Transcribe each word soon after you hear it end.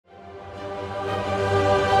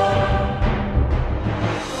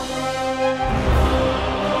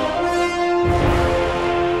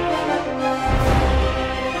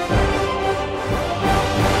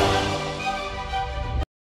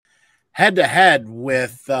head to head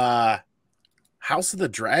with House of the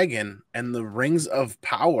Dragon and the Rings of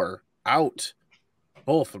Power out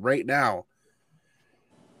both right now.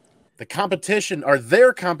 The competition, or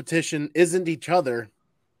their competition, isn't each other.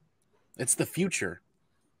 It's the future.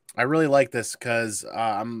 I really like this because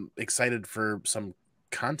I'm excited for some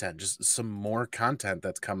content, just some more content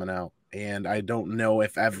that's coming out. And I don't know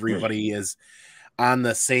if everybody is on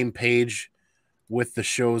the same page with the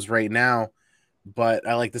shows right now, but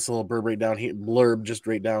I like this little blurb right down here, just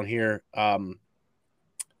right down here.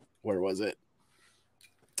 Where was it?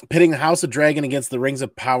 Pitting the House of Dragon against the Rings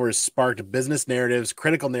of Power sparked business narratives,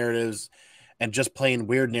 critical narratives, and just plain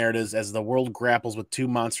weird narratives as the world grapples with two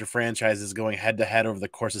monster franchises going head-to-head over the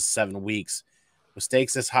course of 7 weeks. With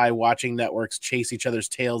stakes this high, watching networks chase each other's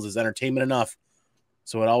tails is entertainment enough,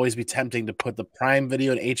 so it'd always be tempting to put the Prime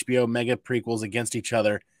Video and HBO mega prequels against each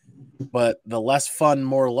other. But the less fun,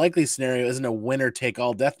 more likely scenario isn't a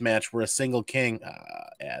winner-take-all deathmatch where a single king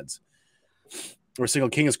where a single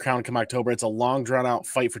king is crowned come October. It's a long, drawn-out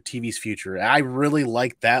fight for TV's future. I really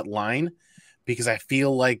like that line because I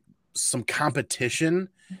feel like some competition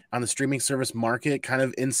on the streaming service market kind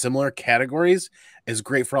of in similar categories is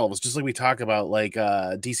great for all of us. Just like we talk about, like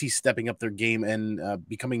DC stepping up their game and not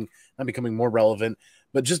becoming more relevant,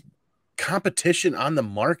 but just competition on the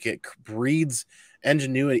market breeds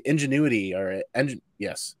ingenuity,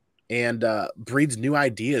 and breeds new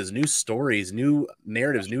ideas, new stories, new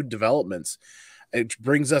narratives, new developments. It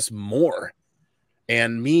brings us more.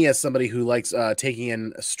 And me, as somebody who likes taking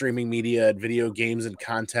in streaming media, video games, and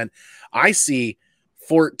content, I see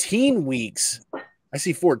 14 weeks. I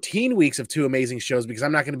see 14 weeks of two amazing shows because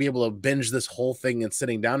I'm not going to be able to binge this whole thing and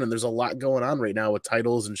sitting down. And there's a lot going on right now with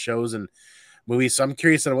titles and shows and movies. So I'm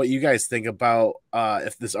curious on what you guys think about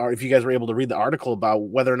if you guys were able to read the article about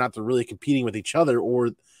whether or not they're really competing with each other or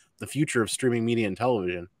the future of streaming media and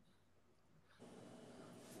television.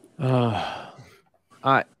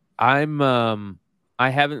 I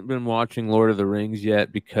haven't been watching Lord of the Rings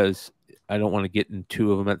yet because I don't want to get in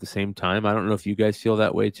two of them at the same time. I don't know if you guys feel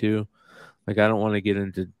that way too. Like, I don't want to get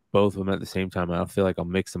into both of them at the same time. I don't feel like I'll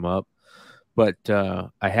mix them up. But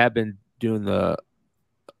I have been doing the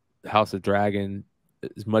House of Dragon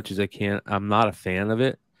as much as I can. I'm not a fan of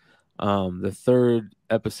it. The third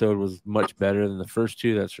episode was much better than the first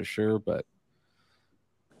two, that's for sure. But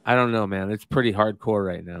I don't know, man. It's pretty hardcore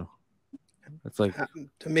right now. It's like,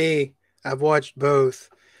 to me, I've watched both,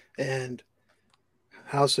 and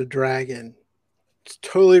House of Dragon, it's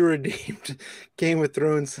totally redeemed Game of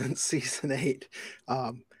Thrones since season 8.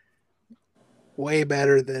 Way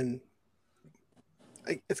better than.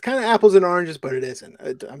 It's kind of apples and oranges, but it isn't.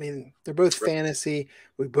 I mean, they're both fantasy.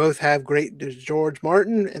 We both have great. There's George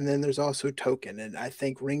Martin, and then there's also Tolkien, and I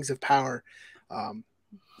think Rings of Power. I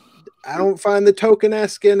don't find the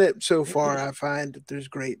Tolkien-esque in it so far. I find that there's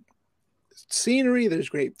great scenery, there's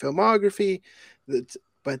great filmography,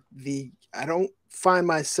 but I don't find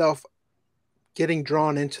myself getting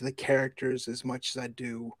drawn into the characters as much as I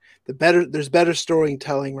do. There's better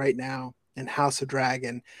storytelling right now in House of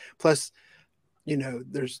Dragon. Plus, you know,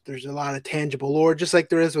 there's a lot of tangible lore, just like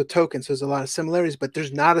there is with Tolkien. So there's a lot of similarities, but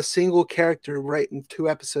there's not a single character right in 2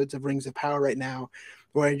 episodes of Rings of Power right now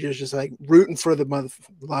where you're just like rooting for the mother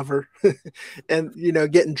lover and, you know,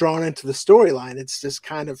 getting drawn into the storyline. It's just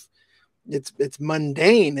kind of, it's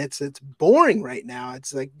mundane. It's boring right now.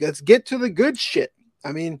 It's like, let's get to the good shit.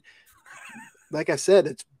 I mean, like I said,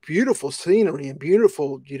 it's beautiful scenery and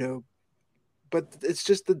beautiful, you know, but it's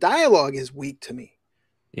just the dialogue is weak to me.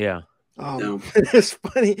 Yeah. It's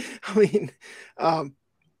funny. I mean,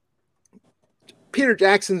 Peter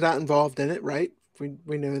Jackson's not involved in it, right?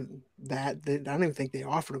 We know that. I don't even think they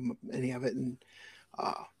offered him any of it. And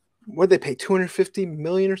what did they pay, $250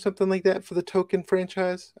 million or something like that for the Tolkien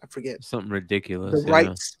franchise? I forget. Something ridiculous. The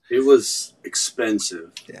rights. It was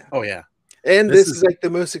expensive. Yeah. Oh yeah. And this is like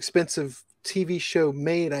the most expensive TV show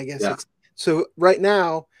made, I guess. Yeah. So right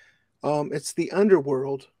now, it's the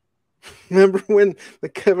Underworld. Remember when the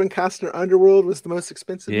Kevin Costner Underworld was the most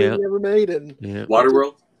expensive movie ever made? And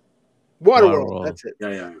Waterworld. Waterworld. That's it.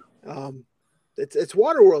 Yeah. It's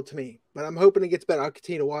Waterworld to me, but I'm hoping it gets better. I'll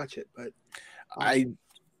continue to watch it, but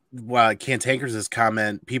Cantanker's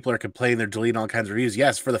comment, people are complaining they're deleting all kinds of reviews.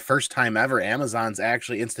 Yes, for the first time ever, Amazon's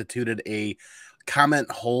actually instituted a comment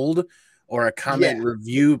hold or a comment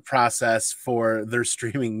review process for their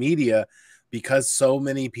streaming media because so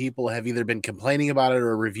many people have either been complaining about it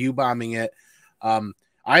or review bombing it.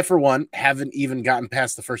 I, for one, haven't even gotten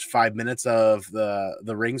past the first 5 minutes of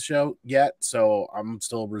the Rings show yet, so I'm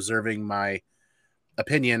still reserving my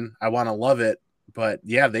opinion. I want to love it, but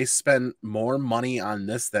yeah, they spend more money on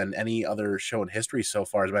this than any other show in history so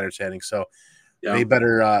far, is my understanding. So they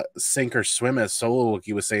better sink or swim, as Solo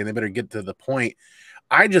Wookie was saying. They better get to the point.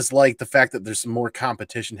 I just like the fact that there's some more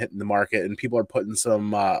competition hitting the market and people are putting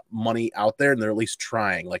some money out there, and they're at least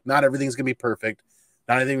trying. Like, not everything's going to be perfect.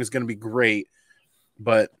 Not everything is going to be great.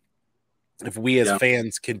 But if we as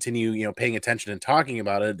fans continue, paying attention and talking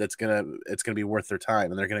about it, it's going to be worth their time,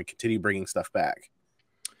 and they're going to continue bringing stuff back.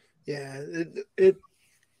 Yeah.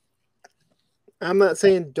 I'm not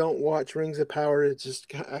saying don't watch Rings of Power. It's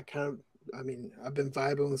just, I mean, I've been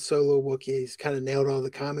vibing with Solo Wookie. He's kind of nailed all the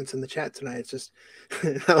comments in the chat tonight. It's just,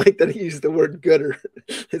 I like that he used the word gooder.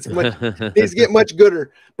 These get much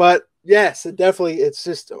gooder. But yes, it's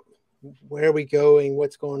just, where are we going?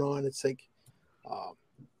 What's going on? It's like,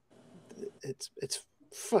 it's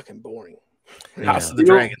fucking boring. House of the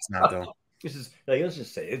Dragon's not, though. Let's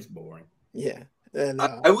just say it's boring. Yeah. And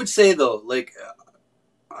I would say, though, like,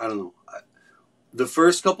 I don't know. The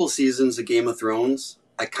first couple seasons of Game of Thrones,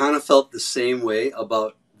 I kind of felt the same way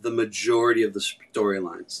about the majority of the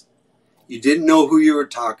storylines. You didn't know who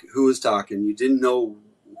was talking. You didn't know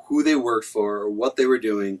who they worked for or what they were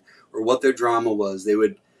doing or what their drama was. They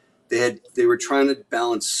were trying to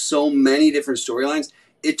balance so many different storylines.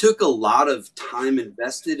 It took a lot of time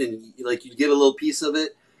invested, and like you get a little piece of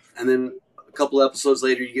it, and then a couple episodes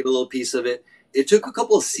later you get a little piece of it. It took a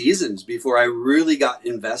couple of seasons before I really got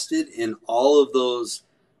invested in all of those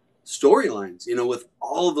storylines, with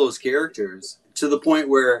all of those characters, to the point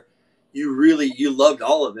where you loved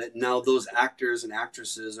all of it. Now those actors and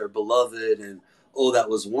actresses are beloved, and that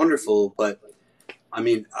was wonderful. But I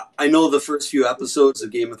mean, I know the first few episodes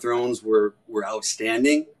of Game of Thrones were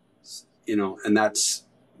outstanding, and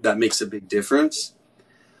that makes a big difference.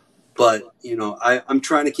 But I'm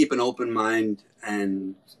trying to keep an open mind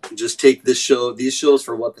and just take these shows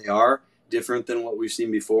for what they are, different than what we've seen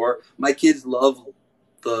before. My kids love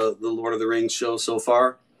the Lord of the Rings show so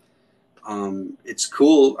far. It's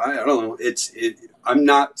cool. I don't know. I'm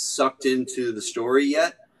not sucked into the story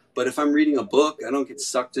yet, but if I'm reading a book, I don't get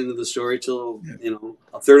sucked into the story till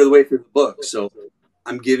a third of the way through the book. So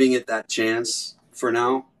I'm giving it that chance for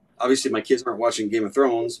now. Obviously, my kids aren't watching Game of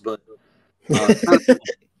Thrones, but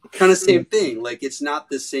kind of same thing. Like, it's not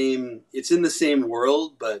the same. It's in the same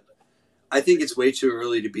world, but I think it's way too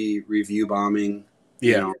early to be review bombing.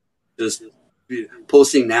 Just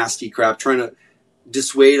posting nasty crap, trying to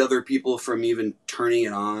dissuade other people from even turning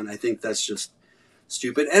it on. I think that's just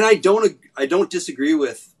stupid. And I don't disagree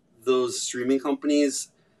with those streaming companies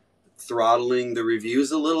throttling the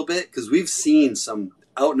reviews a little bit, because we've seen some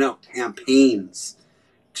out and out campaigns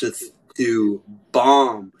to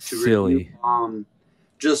bomb, silly bomb,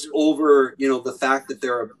 just over the fact that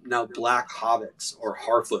there are now black hobbits or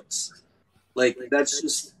Harfoots. Like, that's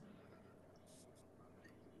just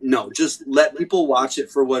just let people watch it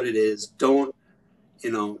for what it is. Don't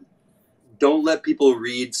let people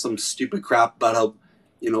read some stupid crap about how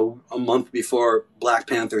a month before Black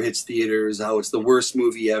Panther hits theaters, how it's the worst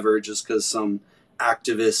movie ever, just because some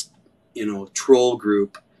activist troll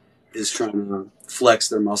group is trying to flex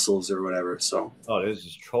their muscles or whatever. So this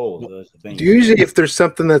is trolls. That's the thing. Usually, if there's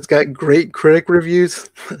something that's got great critic reviews,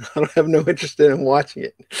 I don't have no interest in watching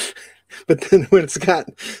it. But then when it's got,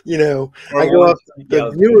 I go off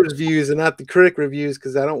the viewers' views and not the critic reviews,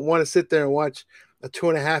 because I don't want to sit there and watch a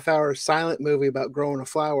 2.5-hour silent movie about growing a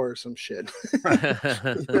flower or some shit.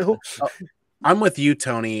 I'm with you,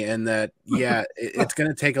 Tony, in that, it's going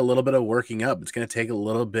to take a little bit of working up. It's going to take a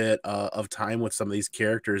little bit of time with some of these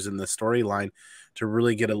characters in the storyline to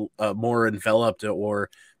really get a more enveloped or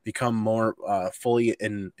become more fully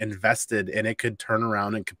invested, and it could turn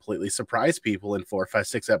around and completely surprise people in 4, 5,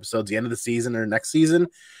 6 episodes, the end of the season or next season.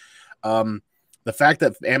 The fact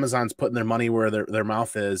that Amazon's putting their money where their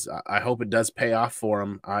mouth is, I hope it does pay off for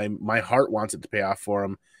them. My heart wants it to pay off for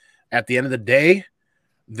them. At the end of the day,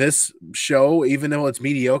 this show, even though it's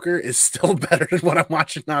mediocre, is still better than what I'm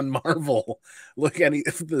watching on Marvel. Look at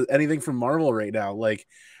anything from Marvel right now. Like,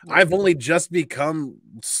 I've only just become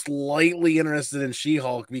slightly interested in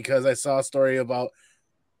She-Hulk because I saw a story about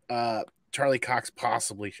Charlie Cox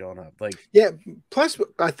possibly showing up. Plus,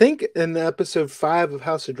 I think in episode 5 of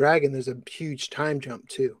House of Dragon, there's a huge time jump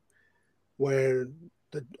too, where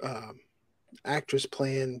the actress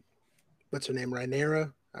playing, what's her name,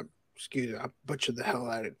 Rhaenyra? Excuse me, I butchered the hell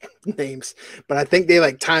out of names, but I think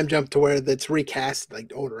they time jump to where that's recast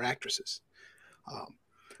like older actresses.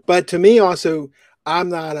 But to me, also, I'm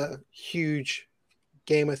not a huge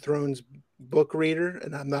Game of Thrones book reader,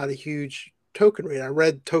 and I'm not a huge Tolkien reader. I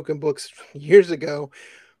read Tolkien books years ago,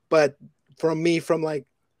 but from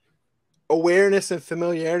awareness and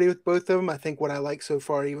familiarity with both of them. I think what I like so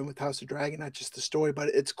far, even with House of Dragon, not just the story, but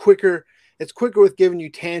it's quicker. It's quicker with giving you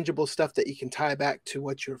tangible stuff that you can tie back to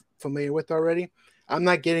what you're familiar with already. I'm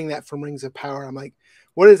not getting that from Rings of Power. I'm like,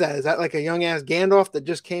 what is that? Is that like a young ass Gandalf that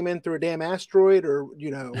just came in through a damn asteroid, or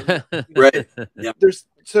Right? Yeah.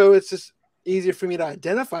 So it's just easier for me to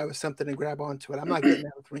identify with something and grab onto it. I'm not getting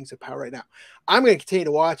that with Rings of Power right now. I'm going to continue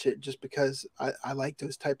to watch it just because I like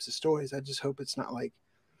those types of stories. I just hope it's not like.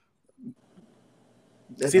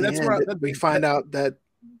 See, that's where we find out that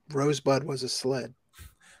Rosebud was a sled.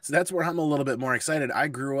 So that's where I'm a little bit more excited. I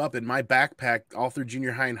grew up in my backpack all through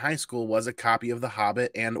junior high and high school was a copy of The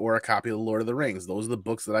Hobbit and or a copy of The Lord of the Rings. Those are the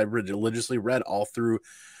books that I religiously read all through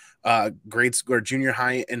grade school or junior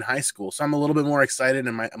high and high school. So I'm a little bit more excited,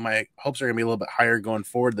 and my hopes are going to be a little bit higher going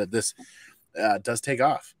forward that this does take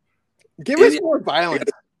off. Give us more violence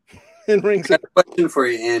in Rings. I got a question for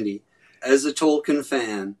you, Andy. As a Tolkien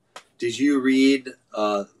fan, did you read,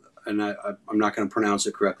 and I'm not going to pronounce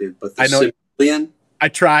it correctly, but the Silmarillion? I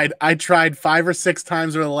tried 5 or 6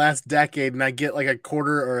 times over the last decade, and I get like a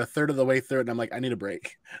quarter or a third of the way through it, and I'm like, I need a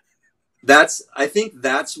break. I think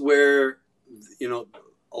that's where,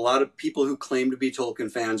 a lot of people who claim to be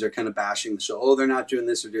Tolkien fans are kind of bashing the show. Oh, they're not doing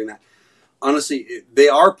this or doing that. Honestly,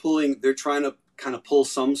 they're trying to kind of pull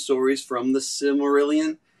some stories from the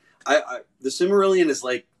Silmarillion. The Silmarillion is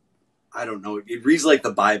like, I don't know, it reads like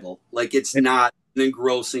the Bible. Like, it's not an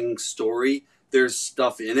engrossing story. There's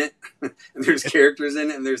stuff in it, and there's characters in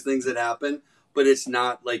it, and there's things that happen, but it's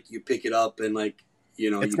not like you pick it up and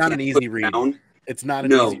it's not an easy read. It's not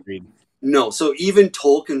an easy read. No, so even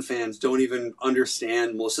Tolkien fans don't even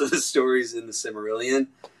understand most of the stories in the Silmarillion.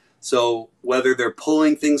 So whether they're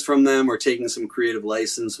pulling things from them or taking some creative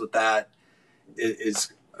license with that, if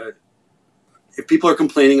people are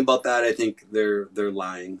complaining about that, I think they're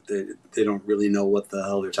lying. They don't really know what the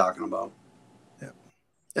hell they're talking about. Yeah,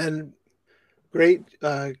 and great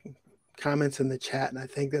comments in the chat, and I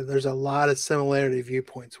think that there's a lot of similarity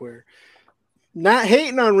viewpoints where not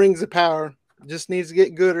hating on Rings of Power, just needs to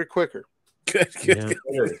get good or quicker. Good.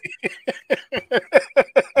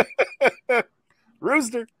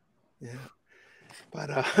 Rooster. Yeah, but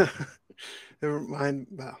never mind.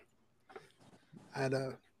 Well, I had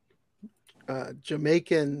a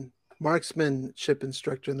Jamaican marksmanship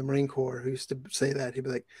instructor in the Marine Corps who used to say that. He'd be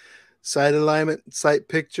like, sight alignment, sight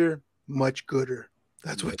picture, much gooder.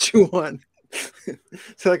 That's what you want.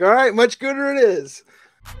 It's like, all right, much gooder it is.